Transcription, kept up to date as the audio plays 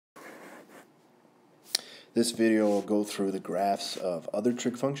This video will go through the graphs of other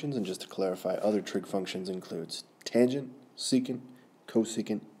trig functions, and just to clarify, other trig functions includes tangent, secant,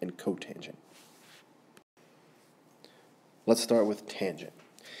 cosecant, and cotangent. Let's start with tangent.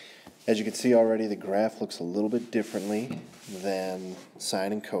 As you can see already, the graph looks a little bit differently than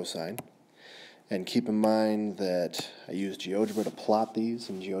sine and cosine. And keep in mind that I use GeoGebra to plot these,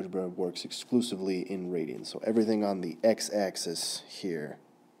 and GeoGebra works exclusively in radians. So everything on the x-axis here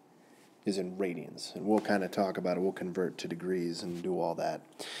is in radians. And we'll kind of talk about it. We'll convert to degrees and do all that.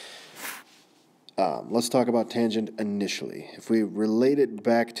 Let's talk about tangent initially. If we relate it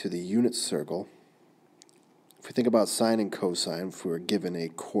back to the unit circle, if we think about sine and cosine, if we were given a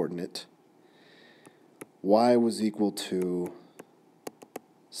coordinate, y was equal to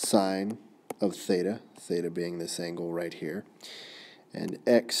sine of theta, theta being this angle right here, and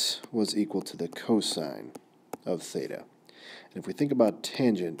x was equal to the cosine of theta. And if we think about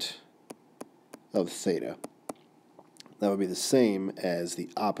tangent of theta, that would be the same as the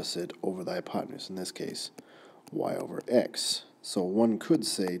opposite over the hypotenuse, in this case, y over x. So one could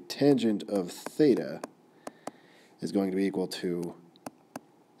say tangent of theta is going to be equal to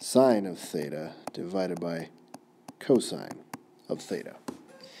sine of theta divided by cosine of theta.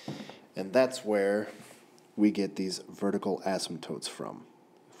 And that's where we get these vertical asymptotes from.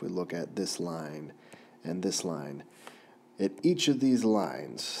 If we look at this line and this line, at each of these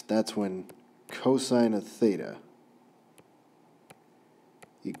lines, that's when cosine of theta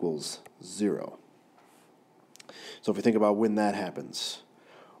equals 0. So if we think about when that happens,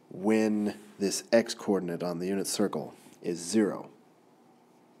 when this x-coordinate on the unit circle is 0,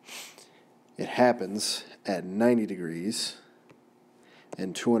 it happens at 90 degrees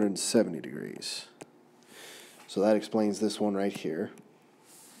and 270 degrees. So that explains this one right here,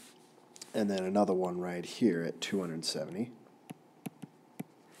 and then another one right here at 270.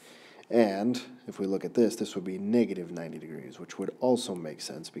 And if we look at this, this would be negative 90 degrees, which would also make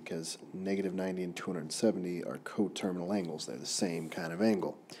sense because negative 90 and 270 are coterminal angles. They're the same kind of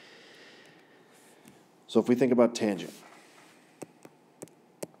angle. So if we think about tangent,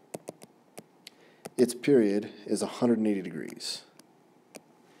 its period is 180 degrees.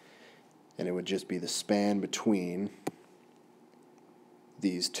 And it would just be the span between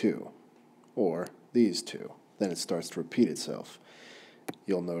these two, or these two. Then it starts to repeat itself.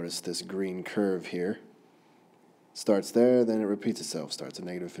 You'll notice this green curve here starts there, then it repeats itself, starts at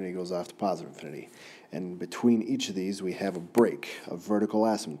negative infinity, goes off to positive infinity. And between each of these we have a break, a vertical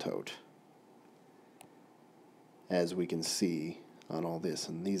asymptote, as we can see on all this.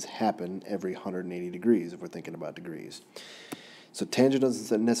 And these happen every 180 degrees if we're thinking about degrees. So tangent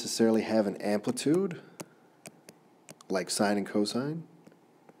doesn't necessarily have an amplitude like sine and cosine.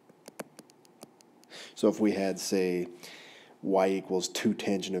 So if we had, say, y equals 2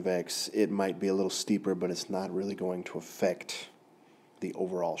 tangent of x, it might be a little steeper, but it's not really going to affect the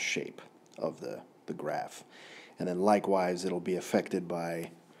overall shape of the graph. And then likewise, it'll be affected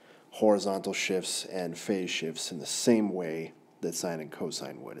by horizontal shifts and phase shifts in the same way that sine and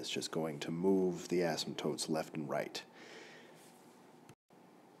cosine would. It's just going to move the asymptotes left and right.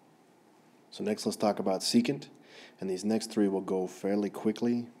 So next let's talk about secant, and these next three will go fairly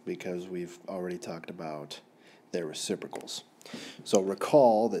quickly because we've already talked about their reciprocals. So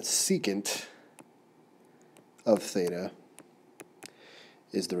recall that secant of theta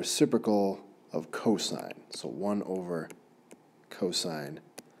is the reciprocal of cosine, so 1 over cosine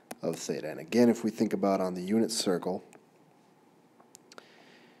of theta. And again, if we think about on the unit circle,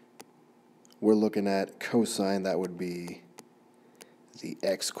 we're looking at cosine, that would be the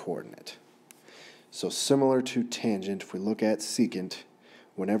x-coordinate. So similar to tangent, if we look at secant,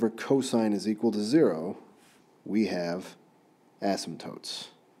 whenever cosine is equal to 0, we have asymptotes.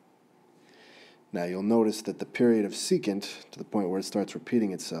 Now you'll notice that the period of secant, to the point where it starts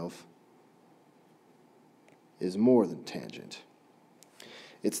repeating itself, is more than tangent.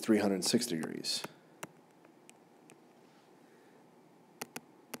 It's 306 degrees.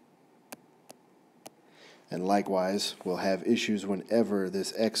 And likewise, we'll have issues whenever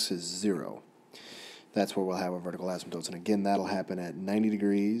this x is 0. That's where we'll have our vertical asymptotes. And again, that'll happen at 90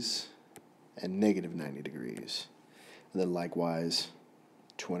 degrees and negative 90 degrees. And then likewise,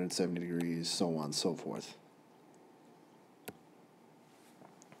 270 degrees, so on and so forth.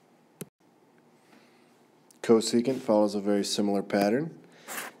 Cosecant follows a very similar pattern.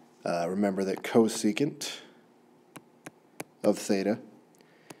 Remember that cosecant of theta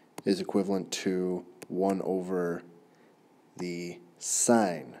is equivalent to 1 over the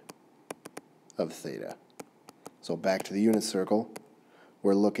sine of theta. So back to the unit circle,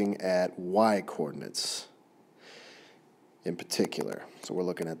 we're looking at y coordinates in particular. So we're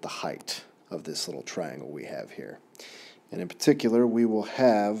looking at the height of this little triangle we have here. And in particular, we will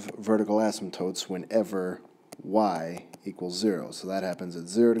have vertical asymptotes whenever y equals 0. So that happens at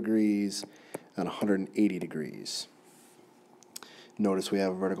 0 degrees and 180 degrees. Notice we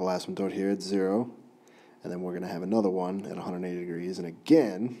have a vertical asymptote here at 0, and then we're going to have another one at 180 degrees, and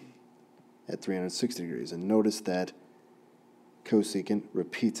again at 360 degrees. And notice that cosecant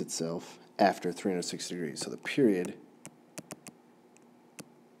repeats itself after 360 degrees. So the period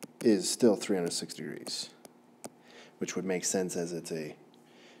is still 360 degrees, which would make sense as it's a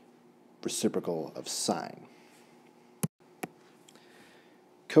reciprocal of sine.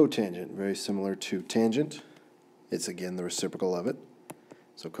 Cotangent, very similar to tangent. It's again the reciprocal of it.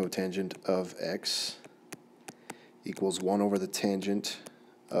 So cotangent of x equals 1 over the tangent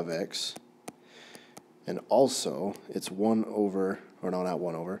of x. And also, it's 1 over, or no, not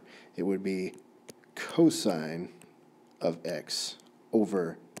 1 over, it would be cosine of x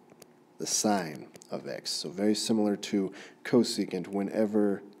over the sine of x. So very similar to cosecant,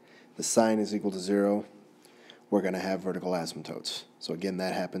 whenever the sine is equal to 0, we're going to have vertical asymptotes. So again,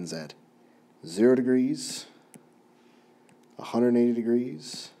 that happens at 0 degrees, 180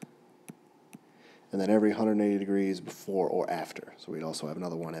 degrees, and then every 180 degrees before or after. So we'd also have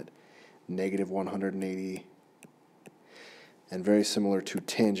another one at negative 180. And very similar to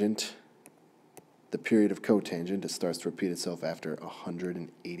tangent, the period of cotangent, it starts to repeat itself after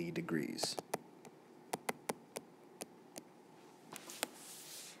 180 degrees.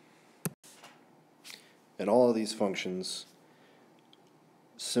 And all of these functions,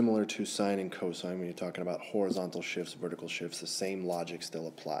 similar to sine and cosine, when you're talking about horizontal shifts, vertical shifts, the same logic still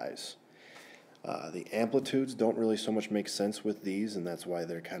applies. The amplitudes don't really so much make sense with these, and that's why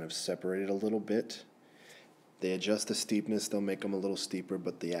they're kind of separated a little bit. They adjust the steepness, they'll make them a little steeper,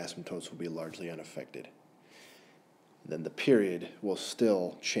 but the asymptotes will be largely unaffected. Then the period will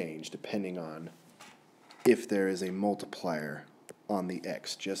still change depending on if there is a multiplier on the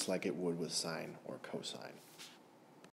x, just like it would with sine or cosine.